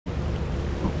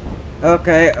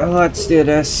Okay, let's do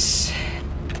this.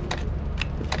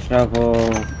 Shovel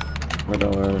with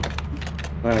our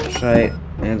flashlight,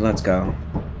 and let's go.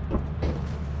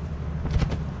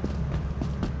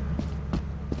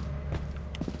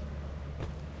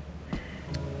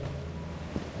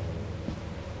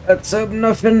 Let's hope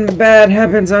nothing bad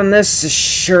happens on this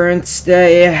assurance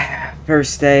day.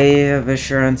 First day of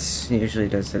assurance usually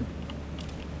does it.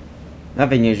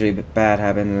 Nothing usually bad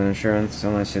happens in insurance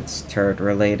unless it's turret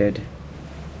related.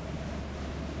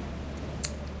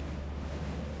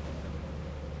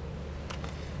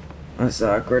 This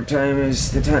awkward time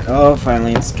is the time. Oh,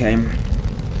 finally it's came.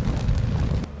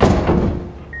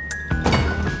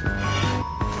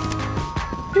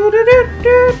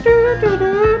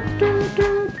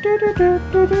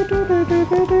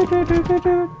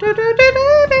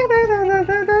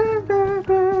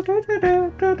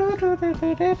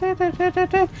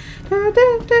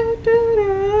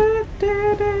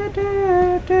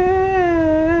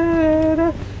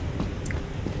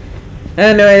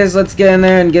 Anyways, let's get in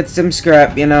there and get some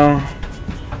scrap, you know.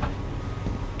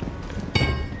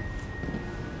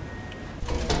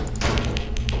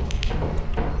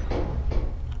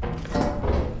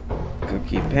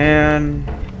 Cookie pan.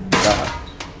 Stop.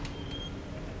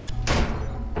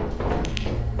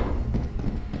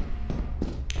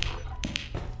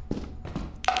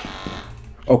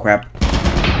 Oh crap.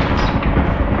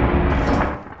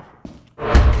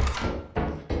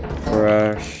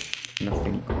 Brush.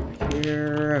 Nothing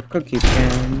here. A cookie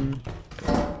pan.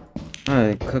 Oh,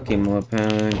 a cookie mold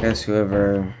pan. I guess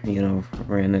whoever, you know,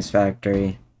 ran this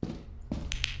factory.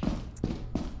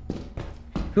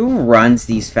 Who runs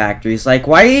these factories? Like,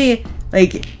 why?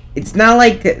 Like, it's not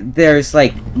like there's,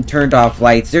 like, turned off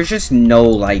lights. There's just no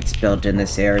lights built in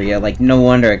this area. Like, no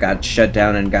wonder it got shut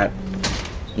down and got,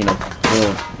 you know,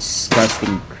 little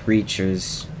disgusting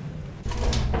creatures.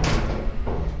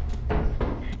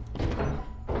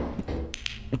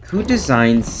 Like, who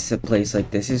designs a place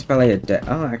like this? It's probably a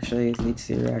oh, actually, it needs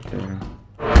the reactor.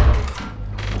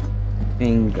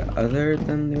 Thing other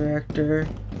than the reactor?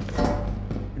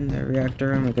 In the reactor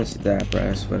room? I guess it's the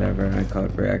apparatus, whatever. I call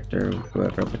it reactor,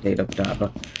 whoever potato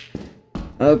potato.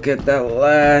 I'll get that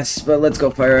last, but let's go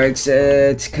fire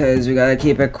exit, because we gotta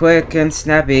keep it quick and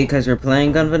snappy, because we're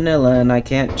playing on vanilla, and I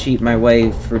can't cheat my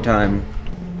way through time.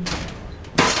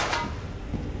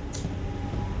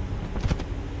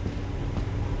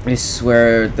 I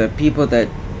swear, the people that,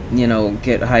 you know,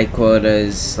 get high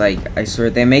quotas, like, I swear,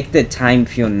 they make the time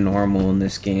feel normal in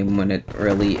this game when it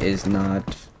really is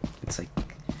not. It's like,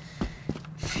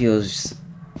 feels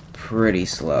pretty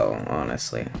slow,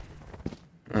 honestly.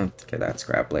 I'll get that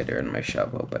scrap later in my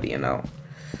shovel, but you know.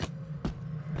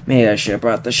 Maybe I should have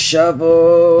brought the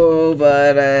shovel,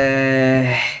 but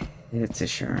it's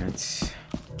assurance.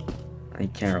 I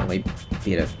can't really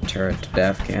beat a turret to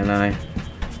death, can I?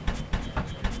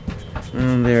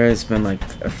 There has been like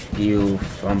a few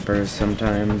thumpers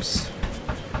sometimes.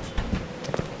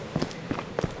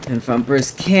 And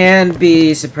thumpers can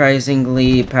be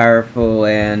surprisingly powerful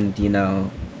and, you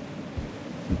know,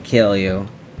 kill you.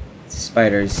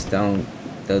 Spiders don't,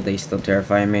 though they still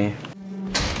terrify me.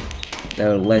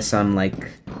 Though less on like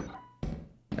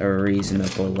a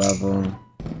reasonable level,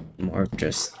 more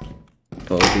just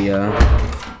phobia.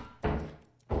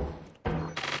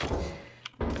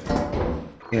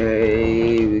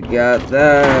 Okay, we got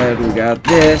that, we got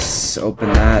this.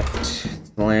 Open that,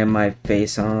 slam my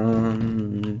face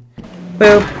on.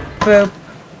 Boop, boop.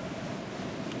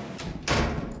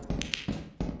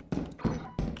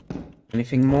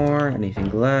 Anything more?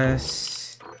 Anything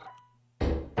less?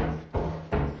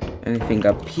 Anything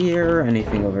up here?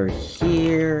 Anything over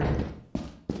here?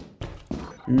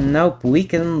 Nope, we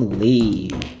can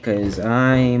leave, because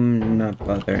I'm not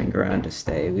bothering around to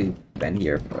stay. We've been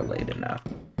here for late enough.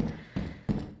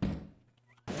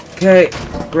 Okay,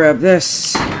 grab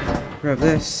this. Grab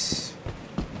this.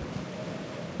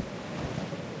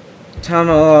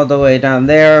 Tunnel all the way down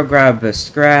there, grab the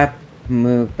scrap,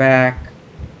 move back.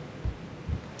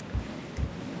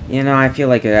 You know, I feel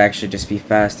like it'd actually just be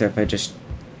faster if I just,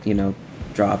 you know,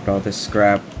 dropped all this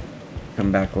scrap,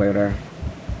 come back later.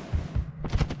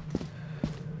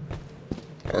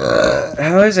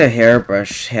 How is a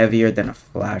hairbrush heavier than a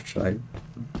flashlight?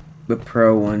 The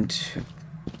pro one,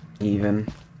 even.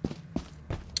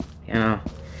 You know,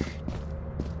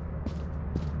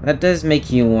 that does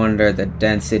make you wonder the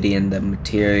density in the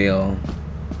material.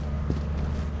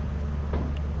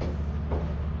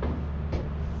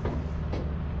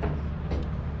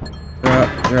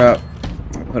 Drop.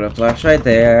 Put a flashlight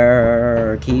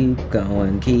there. Keep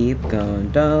going,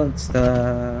 don't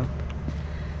stop.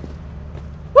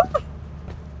 Woo!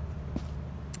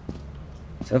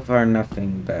 So far,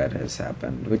 nothing bad has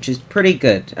happened, which is pretty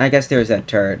good. I guess there's that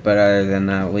turret, but other than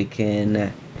that, we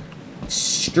can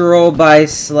stroll by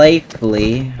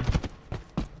safely.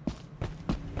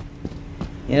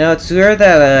 You know, it's weird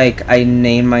that, like, I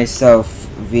name myself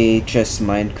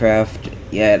VHS-MINECRAFT,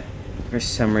 yet for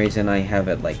some reason I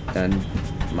haven't, like, done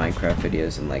Minecraft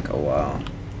videos in, like, a while.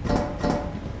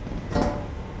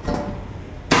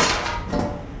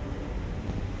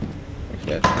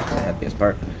 Actually, that's the happiest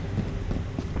part.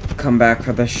 Come back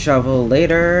for the shovel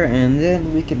later, and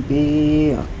then we can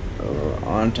be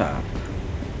on top.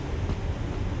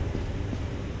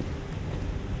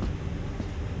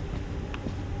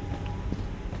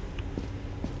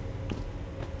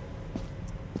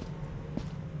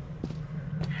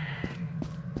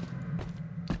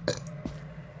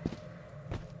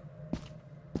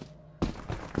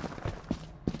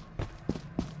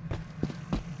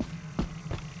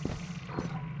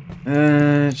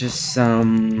 Just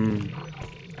some...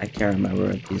 I can't remember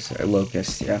what these are.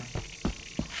 Locusts, yeah.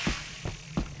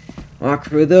 Walk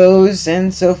through those,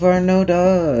 and so far no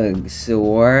dogs.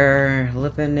 We're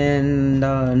living in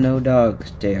no dog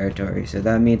territory, so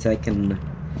that means I can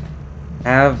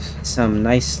have some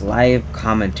nice live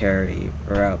commentary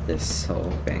throughout this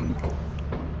whole thing.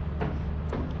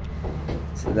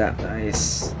 So that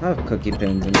nice. I love cookie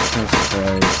pins, and it's no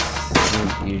surprise.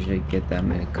 I don't usually get that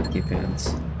many cookie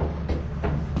pins.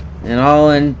 And all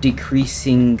in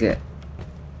decreasing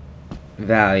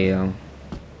value.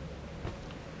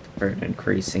 Or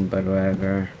increasing, but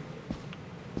whatever.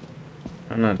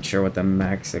 I'm not sure what the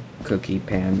max a cookie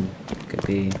pan could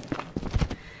be.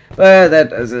 But that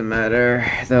doesn't matter.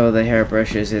 Though the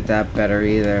hairbrush isn't that better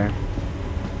either.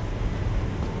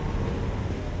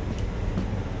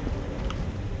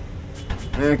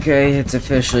 Okay, it's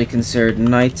officially considered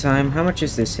nighttime. How much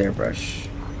is this hairbrush?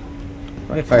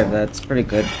 25, that's pretty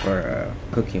good for a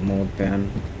cookie mold pan.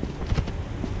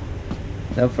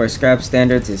 Though for scrap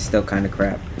standards, it's still kind of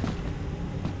crap.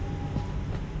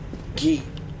 Keep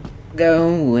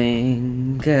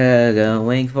going,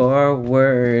 going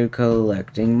forward,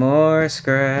 collecting more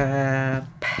scrap.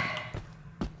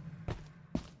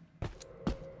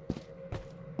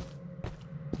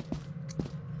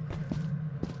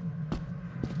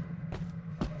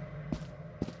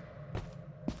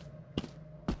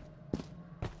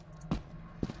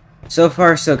 So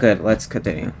far, so good. Let's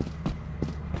continue.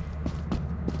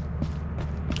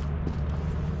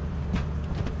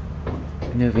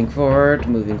 Moving forward,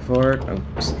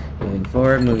 oops. Moving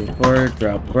forward,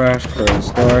 drop brush,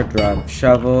 close door, drop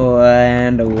shovel,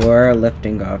 and we're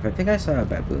lifting off. I think I saw a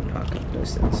baboon hawk in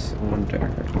distance. I wonder if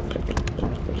I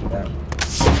can push that.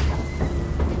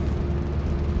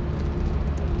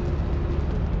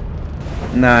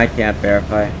 Nah, I can't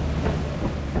verify.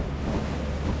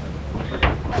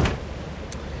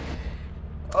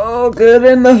 Oh, good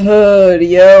in the hood,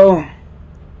 yo.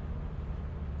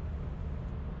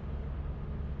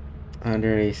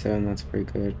 187, that's pretty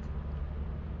good.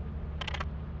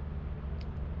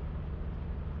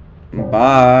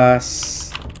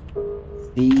 Boss.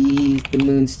 See, the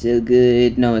moon's still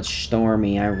good. No, it's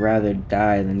stormy. I'd rather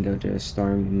die than go to a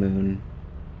stormy moon.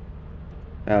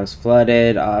 That was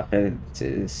flooded. Offense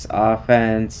is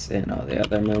offense, and all the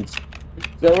other moons.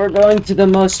 So we're going to the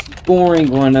most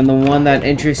boring one, and the one that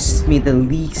interests me the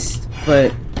least,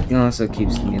 but it also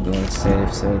keeps me the most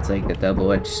safe, so it's like a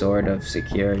double-edged sword of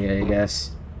security, I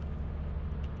guess.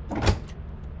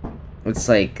 It's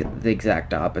like the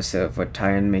exact opposite of what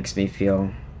Tyan makes me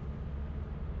feel.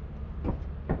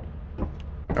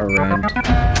 Around.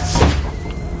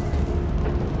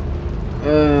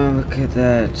 Oh, look at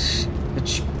that.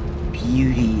 Such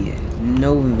beauty.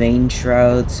 No vein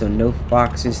shrouds, so no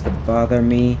foxes to bother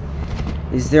me.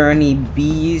 Is there any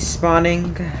bees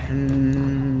spawning?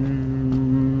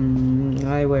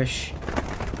 I wish.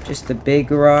 Just a big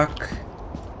rock.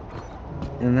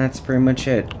 And that's pretty much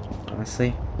it,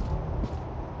 honestly.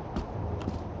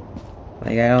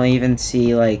 Like, I don't even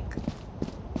see, like...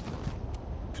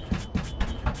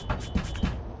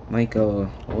 might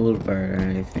go old bird or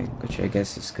anything, which I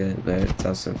guess is good, but it's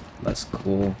also less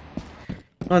cool.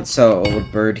 Not so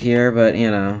old bird here, but you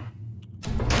know.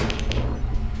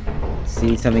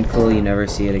 See something cool, you never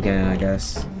see it again, I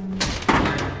guess.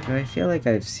 I feel like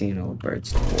I've seen old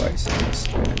birds twice in this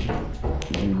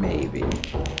game. Maybe.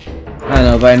 I don't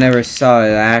know, but I never saw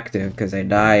it active because I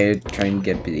died trying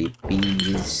to get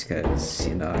bees because,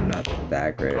 you know, I'm not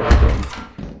that great at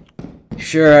it.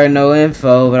 Sure, I know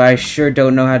info, but I sure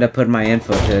don't know how to put my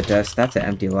info to the test. That's an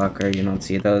empty locker. You don't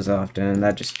see those often, and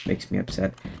that just makes me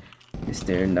upset. Is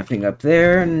there nothing up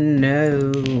there?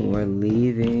 No, we're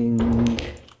leaving.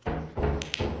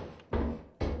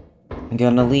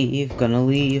 Gonna leave, gonna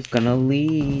leave, gonna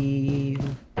leave.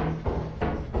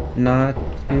 Not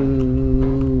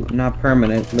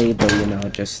permanently, but you know,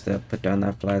 just to put down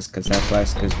that flask, because that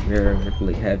flask is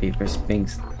really heavy for being,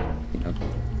 you know,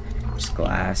 just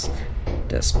glass.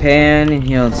 Dustpan, and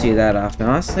you don't see that often.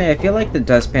 Honestly, I feel like the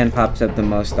dustpan pops up the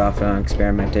most often on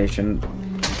experimentation.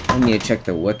 I need to check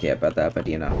the wiki about that, but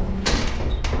you know.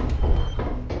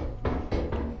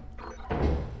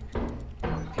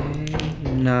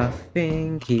 Okay,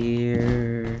 nothing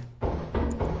here.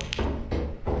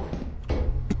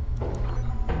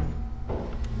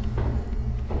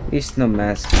 At least no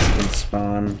masks can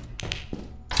spawn.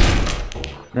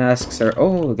 Masks are...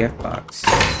 oh, gift box.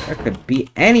 That could be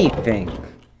anything.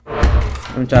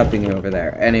 I'm dropping you over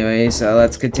there. Anyways,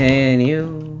 let's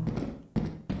continue.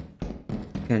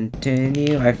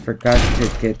 I forgot to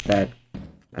get that.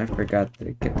 I forgot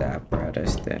to get the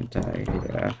apparatus, didn't I?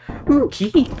 Yeah. Ooh,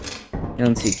 key! You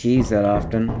don't see keys that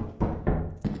often.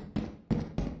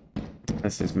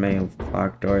 This is mail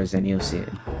locked doors, and you'll see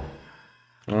it.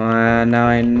 Well, now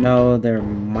I know there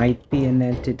might be an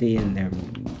entity, and there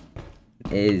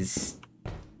is,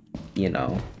 you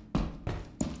know.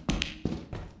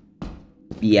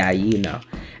 Yeah, you know.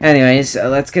 Anyways,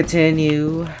 let's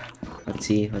continue. Let's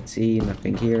see.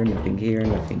 Nothing here, nothing here,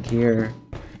 nothing here.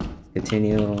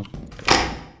 Continue.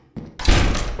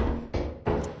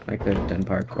 I could have done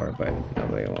parkour, but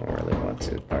nobody won't really want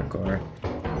to parkour.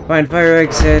 Find fire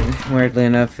exit. Weirdly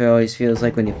enough, it always feels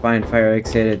like when you find fire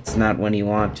exit, it's not when you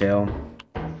want to.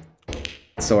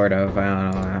 Sort of,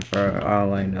 I don't know. For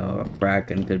all I know, a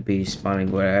Bracken could be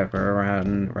spawning whatever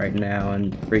around right now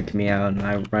and freak me out, and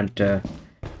I run to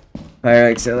fire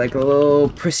exit like a little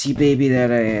prissy baby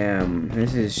that I am.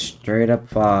 This is straight up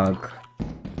fog.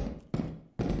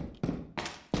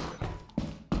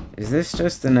 Is this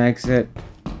just an exit?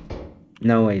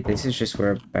 No, wait, this is just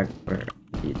where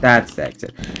that's the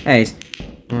exit. Anyways,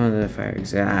 the fire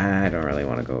exit. I don't really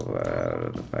want to go out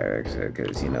of the fire exit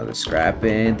because, you know, the scrap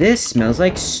in. This smells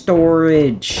like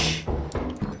storage.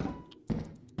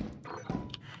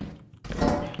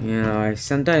 You know,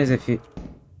 sometimes it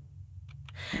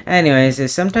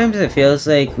feels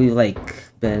like we've,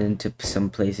 like, been into some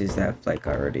places that have, like,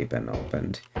 already been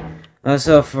opened.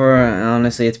 Also,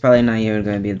 honestly, it's probably not even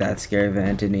going to be that scary of an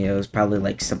entity. It was probably,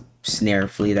 like, some snare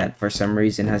flea that, for some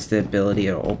reason, has the ability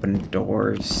to open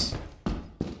doors.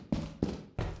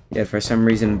 Yeah, for some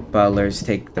reason, butlers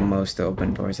take the most to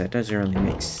open doors. That doesn't really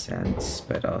make sense,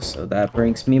 but also that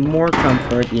brings me more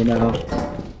comfort, you know.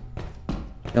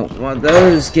 Don't want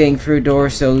those getting through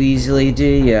doors so easily, do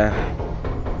ya?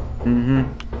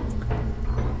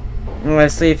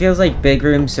 Honestly, it feels like big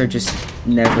rooms are just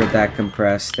never that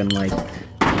compressed, and like...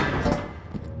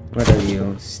 what are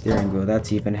you? Steering wheel.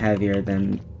 That's even heavier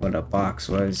than what a box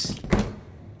was.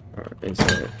 Or is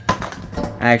it?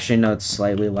 Actually, no, it's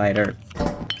slightly lighter.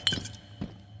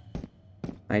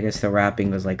 I guess the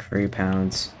wrapping was like 3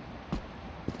 pounds.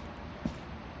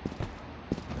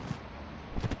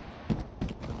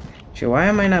 Actually, why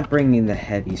am I not bringing the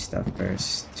heavy stuff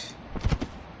first?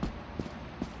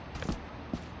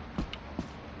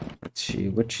 Let's see,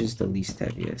 which is the least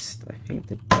heaviest? I think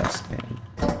the dustpan.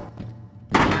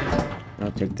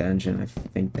 I'll take the engine. I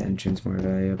think the engine's more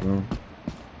valuable.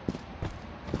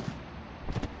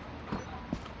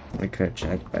 I could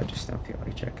check, but I just don't feel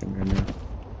like checking right now.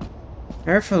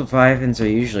 Earth Leviathans are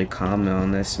usually common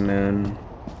on this moon.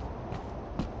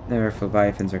 The Earth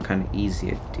Leviathans are kind of easy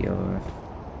to deal with.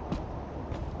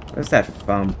 What's that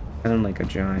thump? I don't like a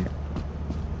giant.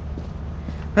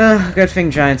 Good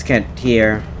thing giants can't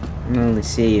hear. I can only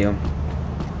see you.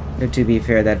 But to be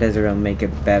fair, that doesn't really make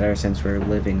it better since we're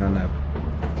living on a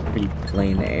pretty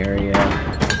plain area.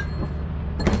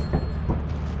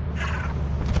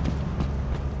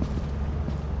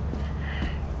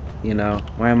 You know,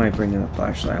 why am I bringing the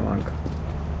flashlight along?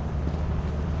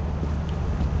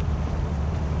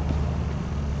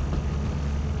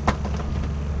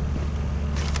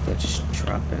 Let's just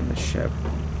drop in the ship.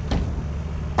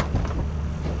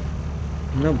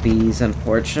 No bees,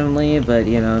 unfortunately, but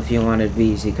you know, if you wanted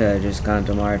bees, you could have just gone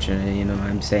to March, and you know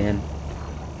what I'm saying.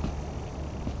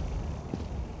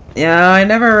 Yeah, I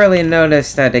never really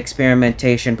noticed that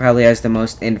experimentation probably has the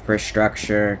most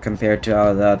infrastructure compared to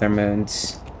all the other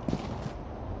moons.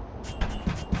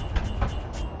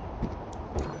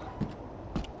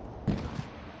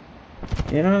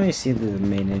 You don't really see the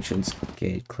main entrance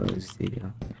gate closed, do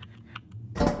you?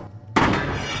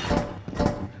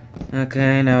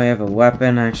 Okay, now we have a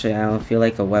weapon. Actually, I don't feel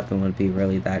like a weapon would be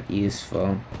really that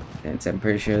useful. Since I'm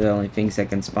pretty sure the only things that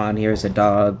can spawn here is a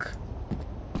dog,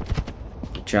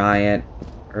 a giant,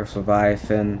 Earth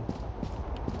Leviathan.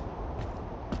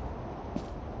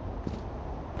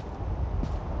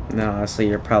 No, honestly,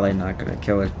 you're probably not gonna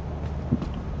kill it.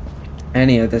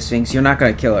 Any of the Sphinx. You're not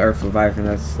gonna kill Earth Leviathan.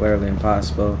 That's literally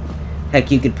impossible.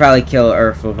 Heck, you could probably kill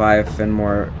Earth Leviathan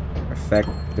more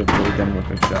effectively than with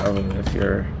a shovel if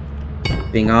you're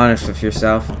being honest with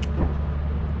yourself.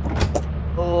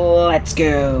 Let's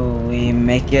go. We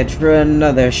make it for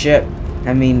another ship.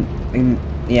 I mean,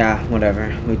 yeah,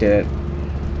 whatever. We did it.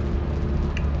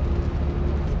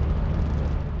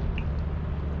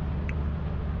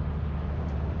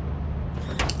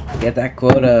 Get that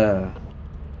quota.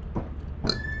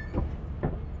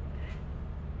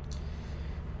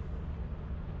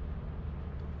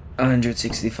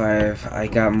 $165. I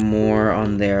got more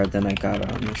on there than I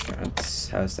got on insurance.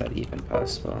 How's that even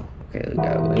possible? Okay, we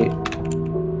gotta wait.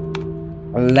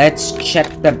 Let's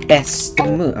check the best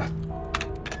moon.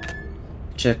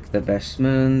 Check the best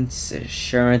moons.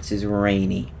 Insurance is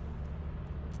rainy.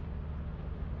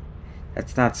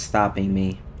 That's not stopping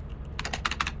me.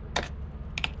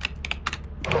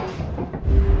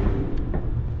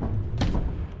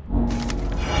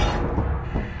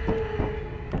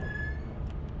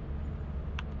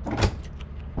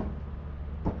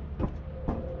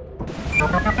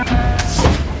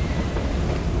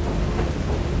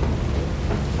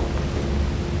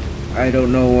 I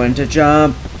don't know when to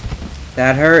jump.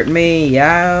 That hurt me.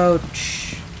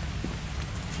 Ouch.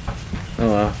 Oh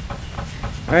well.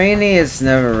 Rainy is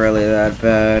never really that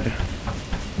bad.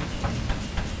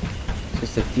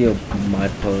 Just a few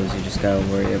mud puddles you just gotta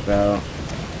worry about.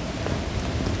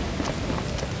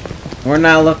 We're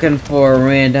not looking for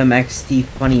random XD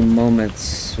funny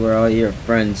moments where all your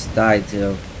friends die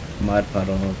to a mud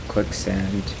puddle of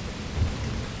quicksand.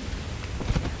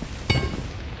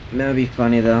 That'd be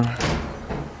funny though.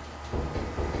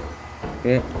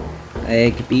 Okay.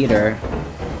 Egg beater.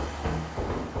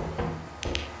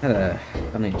 Had a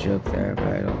funny joke there, but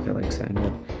I don't feel like saying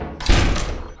it.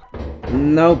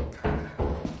 Nope.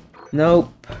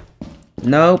 Nope.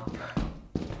 Nope.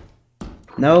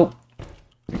 Nope.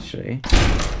 Actually.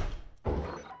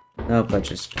 Nope, let's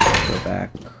just go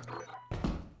back.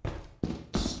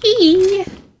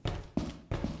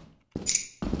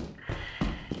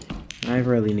 I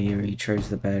really need to recharge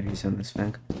the batteries on this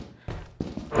thing.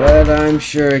 But I'm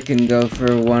sure it can go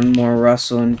for one more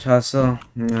rustle and tussle.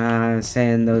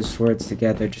 Saying those words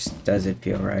together just doesn't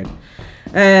feel right.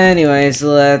 Anyways,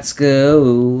 let's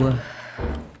go.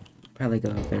 Probably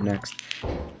go up there next.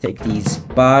 Take these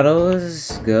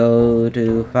bottles, go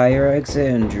to fire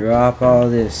exit, and drop all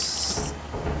this.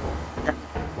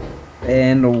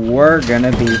 And we're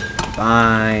gonna be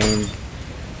fine.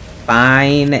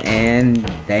 Fine and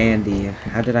dandy.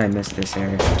 How did I miss this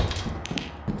area?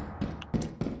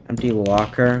 Empty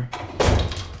locker.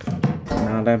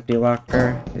 Not empty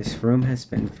locker. This room has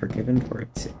been forgiven for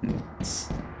its sins.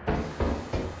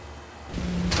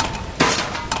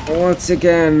 Once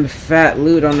again, fat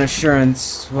loot on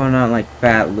assurance. Well, not like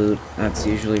fat loot. That's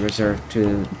usually reserved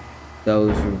to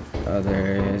those with other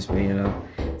areas, but you know,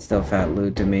 it's still fat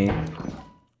loot to me.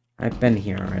 I've been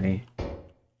here already.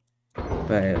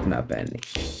 But I have not been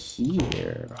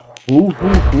here.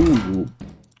 Ooh,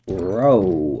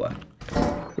 bro.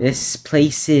 This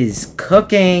place is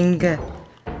cooking.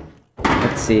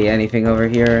 Let's see, anything over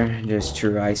here? Just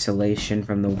true isolation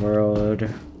from the world.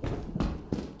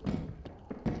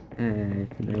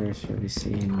 I've never really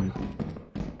seen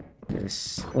this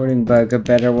sporting bug. I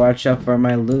better watch out for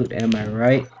my loot, am I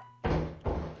right?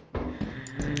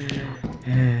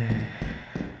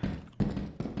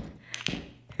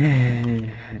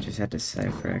 I just had to sigh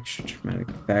for extra dramatic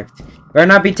effect. Better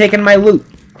not be taking my loot!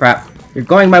 Crap. You're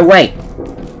going my way!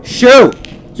 Shoot!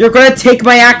 You're gonna take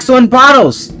my Axel and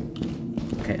bottles!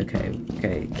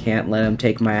 Okay. Can't let him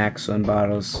take my Axel and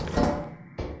bottles.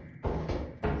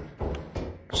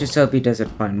 Just hope he doesn't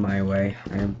find my way.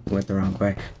 I went the wrong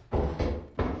way.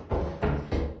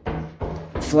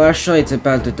 Flashlight's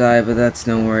about to die, but that's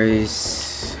no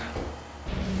worries.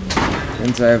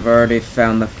 Since I've already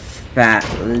found the fat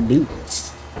loot.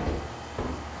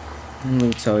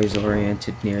 Loot's always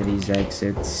oriented near these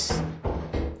exits.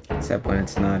 Except when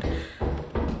it's not.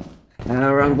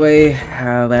 Wrong way.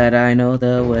 How bad I know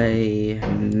the way.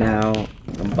 Now,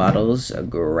 bottles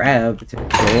grabbed.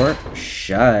 Door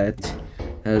shut.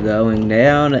 Going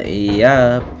down.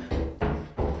 Yup.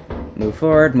 Move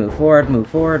forward, move forward, move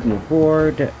forward, move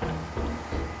forward.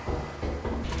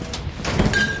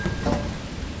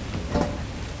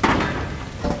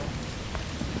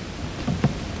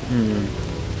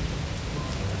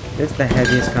 It's the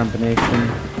heaviest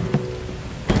combination.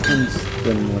 It's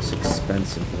the most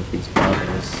expensive of these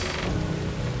bottles.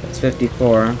 That's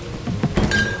 54.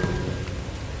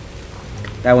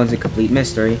 That one's a complete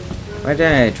mystery. Why did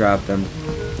I drop them?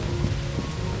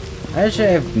 Actually,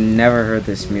 I've never heard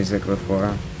this music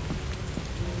before.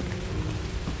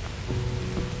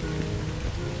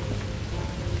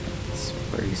 It's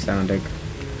pretty sounding.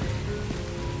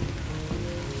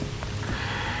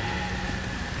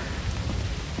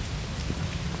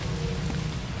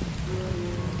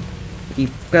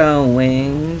 Keep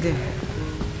going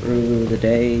through the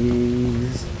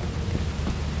days.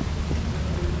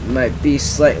 Might be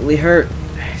slightly hurt.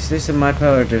 Is this a mud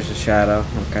pile or there's a shadow?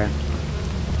 Okay.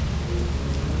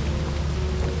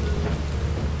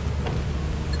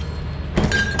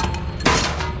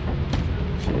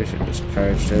 I should just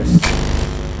charge this.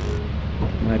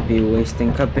 Might be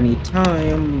wasting company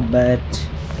time, but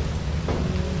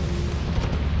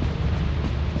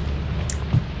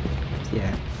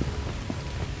yeah.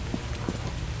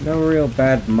 No real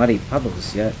bad muddy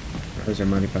puddles yet. Those are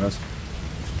muddy puddles.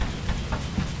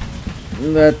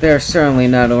 But they're certainly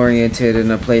not oriented in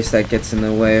a place that gets in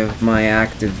the way of my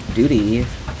active duty.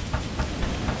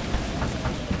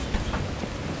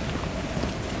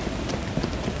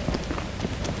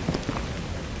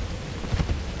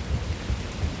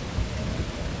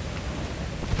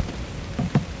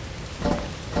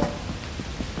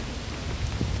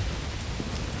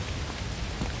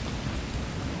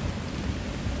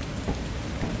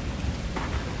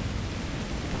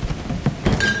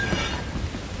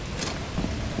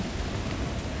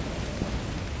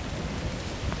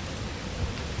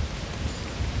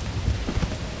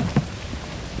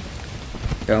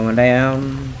 Going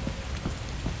down.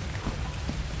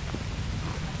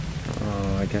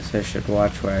 Oh, I guess I should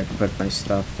watch where I put my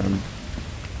stuff then.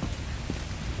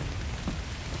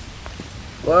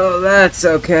 Well, that's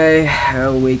okay.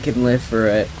 We can live for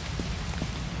it.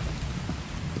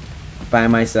 By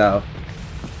myself.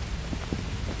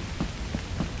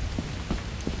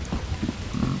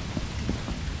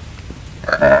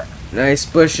 Nice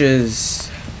bushes.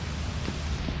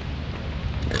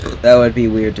 That would be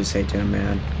weird to say to a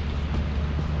man.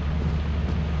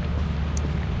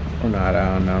 Or not,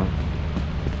 I don't know.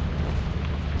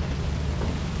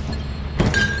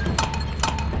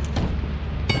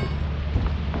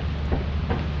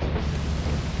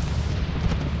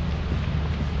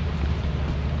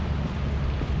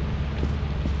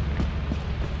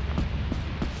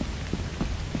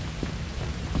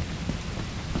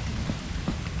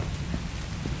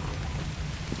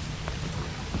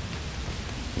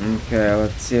 Okay,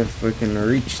 let's see if we can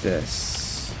reach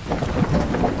this.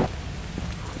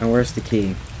 Now, where's the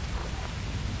key?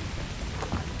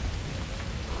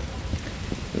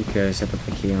 Who cares about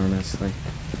the key, honestly?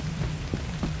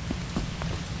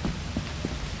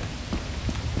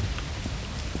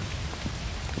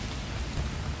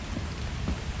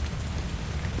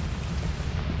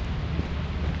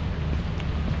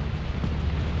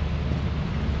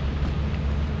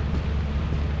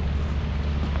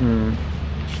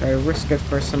 Should I risk it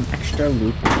for some extra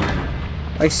loot?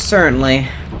 I certainly.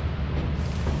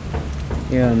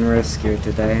 You're unriskier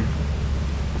today.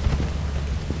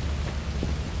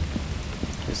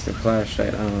 Just a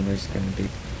flashlight. Oh, there's gonna be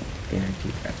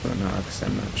guaranteed equinox.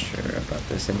 I'm not sure about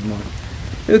this anymore.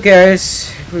 Who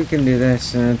cares? We can do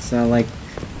this, and it's not like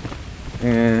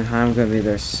I'm gonna be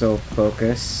there so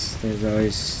focused. There's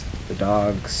always the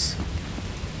dogs.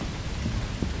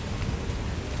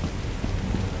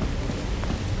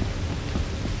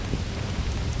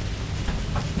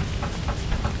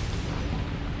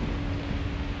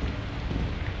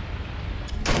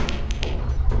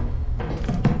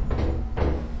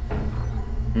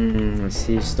 Let's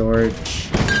see, storage.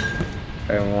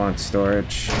 I want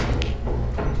storage.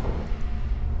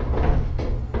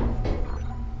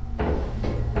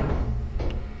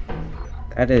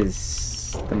 That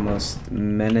is the most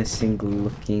menacing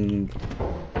looking.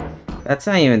 That's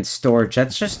not even storage,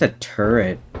 that's just a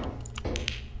turret.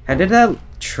 How did that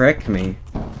trick me?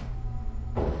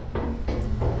 I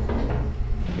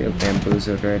feel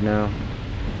bamboozled right now.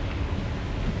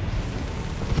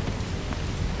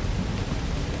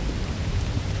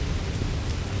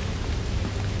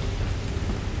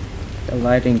 The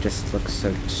lighting just looks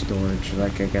so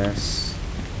storage-like, I guess.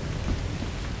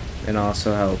 And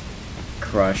also how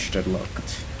crushed it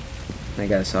looked. I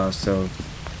guess also,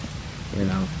 you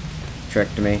know,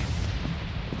 tricked me.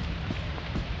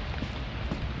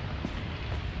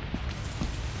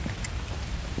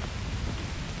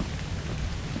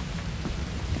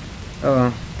 Oh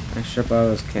well, I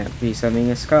suppose can't be something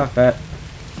to scoff at.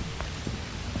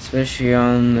 Especially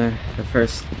on the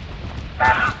first...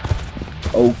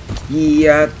 Oh,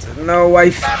 yeah, no,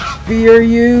 I fear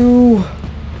you!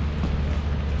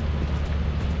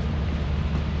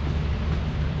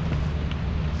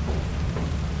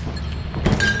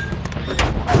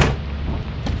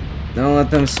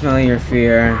 them smell your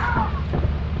fear.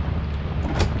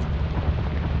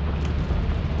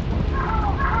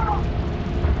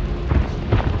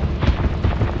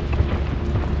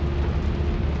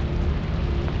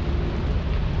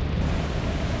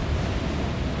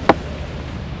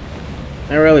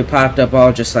 It really popped up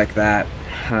all just like that.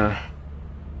 Huh.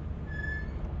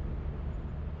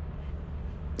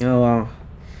 Oh well.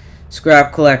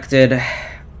 Scrap collected.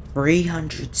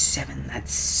 307,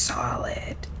 that's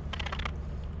solid.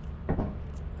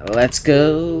 Let's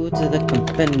go to the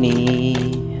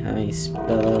company. I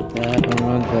spelled that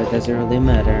wrong, but does it really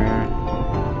matter?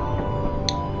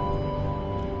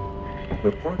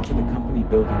 Report to the company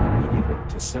building immediately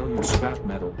to sell your scrap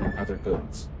metal and other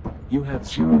goods. You have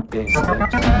 0 days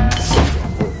left to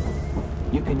work.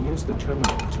 You can use the terminal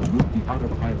to route the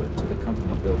autopilot to the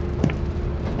company building.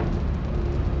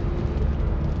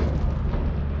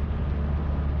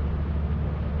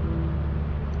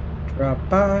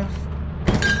 Drop off.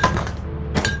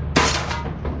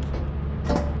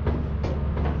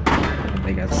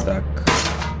 They got stuck.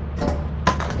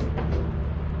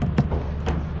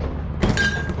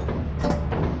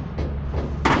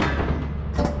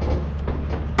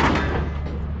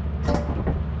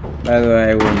 By the way,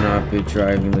 I will not be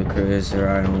driving the cruiser.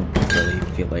 I don't really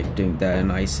feel like doing that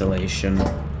in isolation.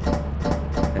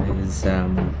 It is,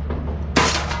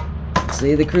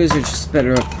 see, the cruiser's just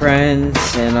better with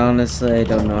friends, and honestly, I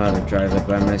don't know how to drive it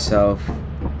by myself.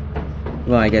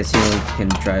 Well, I guess you only can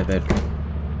drive it with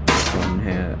one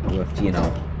hand, with, you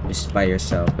know, just by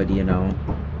yourself, but you know,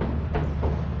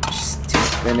 just too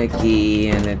finicky,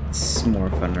 and it's more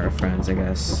fun with friends, I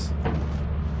guess.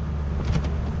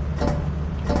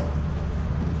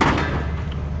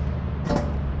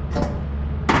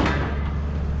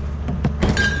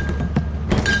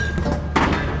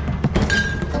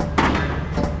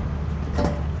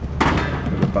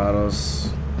 Bottles.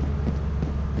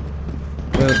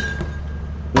 Boop.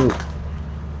 Boop.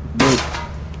 Boop.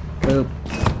 Boop.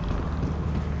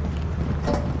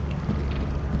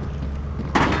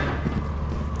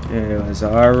 It was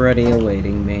already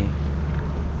awaiting me.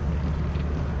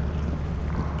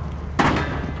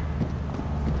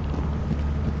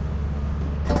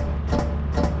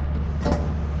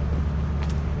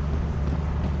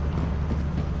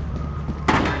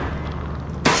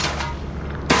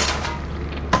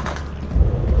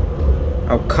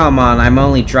 Oh, come on, I'm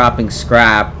only dropping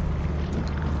scrap.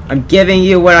 I'm giving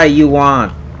you what you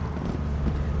want.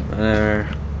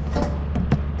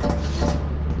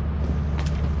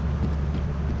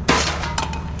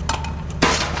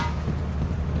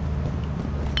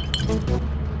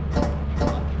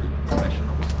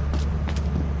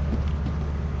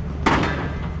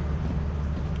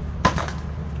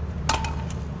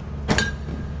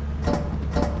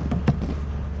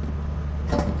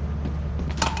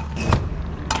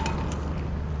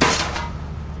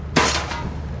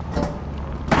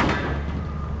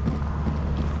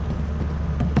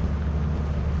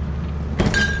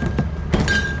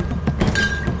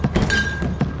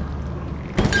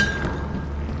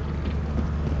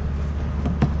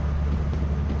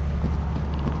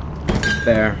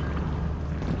 There.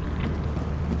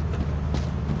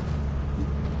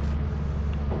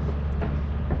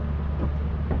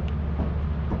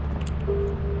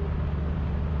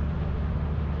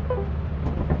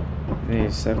 They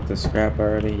accept the scrap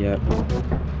already? Yep.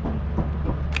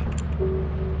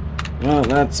 Well,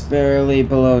 that's barely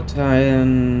below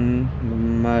tie-in.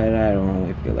 I don't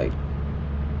really feel like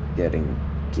getting,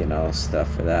 you know,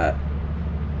 stuff for that.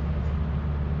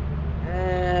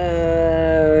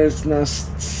 There's no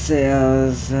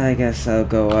sales. I guess I'll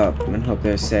go up and hope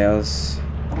there's sales.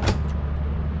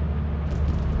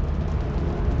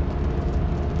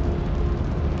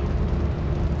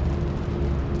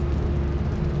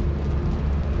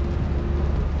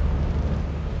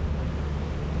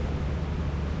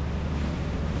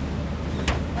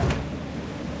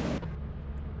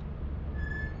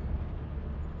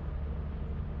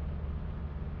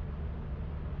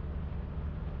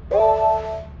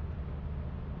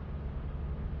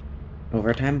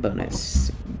 Overtime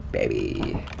bonus,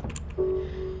 baby.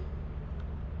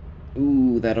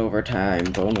 Ooh, that overtime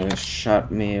bonus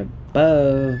shot me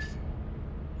above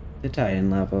the tie-in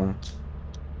level.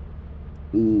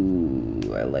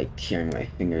 Ooh, I like hearing my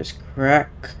fingers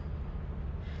crack.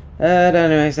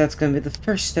 Anyways, that's gonna be the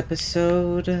first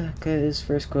episode, because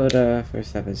first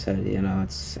episode, you know,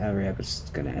 it's every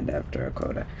episode's gonna end after a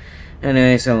quota.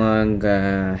 Anyway, so long,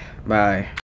 bye.